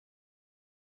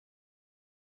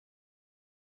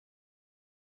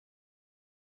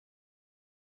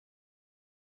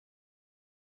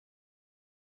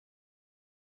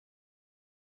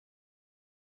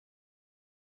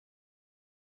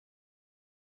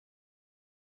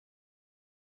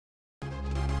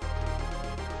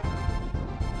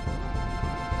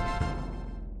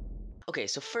Okay,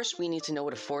 so first we need to know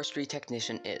what a forestry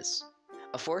technician is.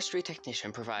 A forestry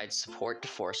technician provides support to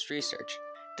forest research.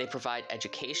 They provide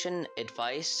education,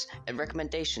 advice, and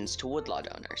recommendations to woodlot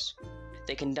owners.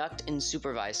 They conduct and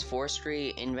supervise forestry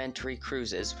inventory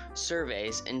cruises,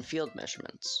 surveys, and field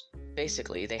measurements.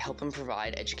 Basically, they help and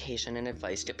provide education and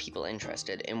advice to people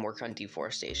interested in work on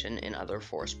deforestation and other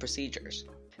forest procedures.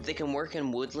 They can work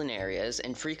in woodland areas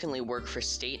and frequently work for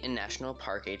state and national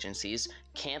park agencies,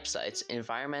 campsites,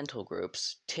 environmental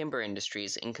groups, timber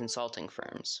industries, and consulting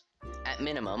firms. At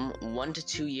minimum, 1 to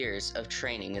 2 years of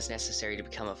training is necessary to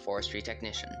become a forestry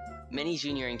technician. Many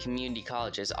junior and community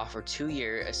colleges offer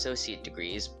 2-year associate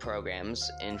degrees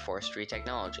programs in forestry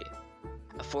technology.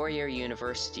 A 4-year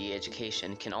university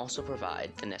education can also provide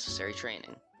the necessary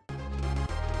training.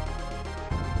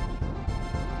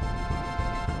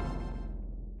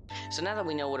 So now that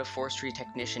we know what a forestry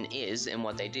technician is and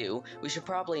what they do, we should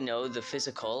probably know the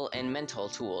physical and mental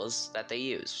tools that they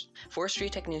use. Forestry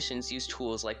technicians use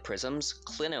tools like prisms,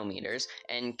 clinometers,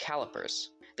 and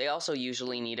calipers. They also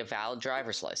usually need a valid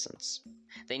driver's license.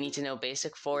 They need to know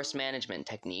basic forest management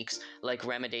techniques like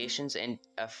remediations and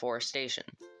afforestation.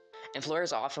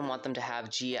 Employers often want them to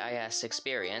have GIS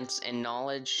experience and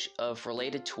knowledge of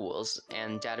related tools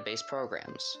and database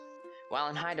programs. While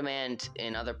in high demand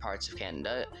in other parts of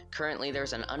Canada, currently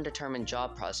there's an undetermined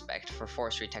job prospect for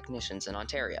forestry technicians in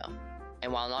Ontario.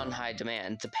 And while not in high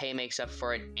demand, the pay makes up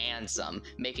for it and some,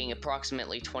 making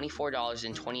approximately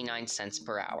 $24.29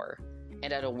 per hour.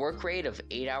 And at a work rate of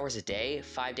 8 hours a day,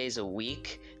 5 days a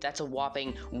week, that's a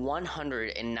whopping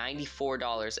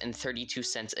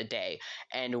 $194.32 a day,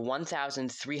 and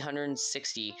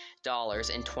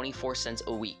 $1,360.24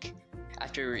 a week.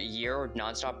 After a year of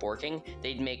nonstop working,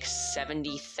 they'd make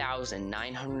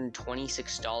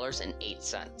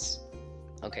 $70,926.08.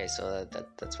 Okay, so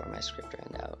that's where my script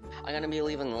ran out. I'm going to be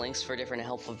leaving links for different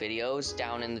helpful videos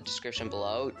down in the description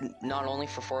below, not only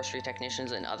for forestry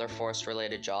technicians and other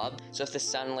forest-related jobs. So if this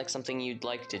sounded like something you'd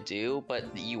like to do,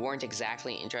 but you weren't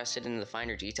exactly interested in the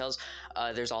finer details,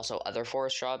 there's also other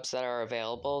forest jobs that are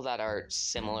available that are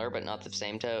similar but not the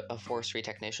same to a forestry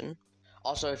technician.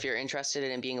 Also, if you're interested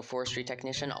in being a forestry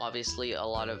technician, obviously a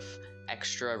lot of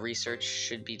extra research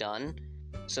should be done.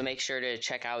 So make sure to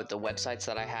check out the websites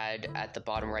that I had at the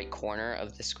bottom right corner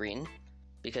of the screen,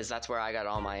 because that's where I got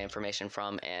all my information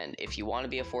from, and if you want to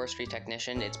be a forestry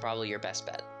technician, it's probably your best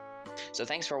bet. So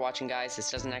thanks for watching, guys. This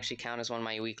doesn't actually count as one of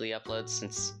my weekly uploads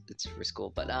since it's for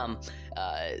school, but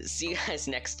see you guys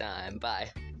next time.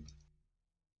 Bye.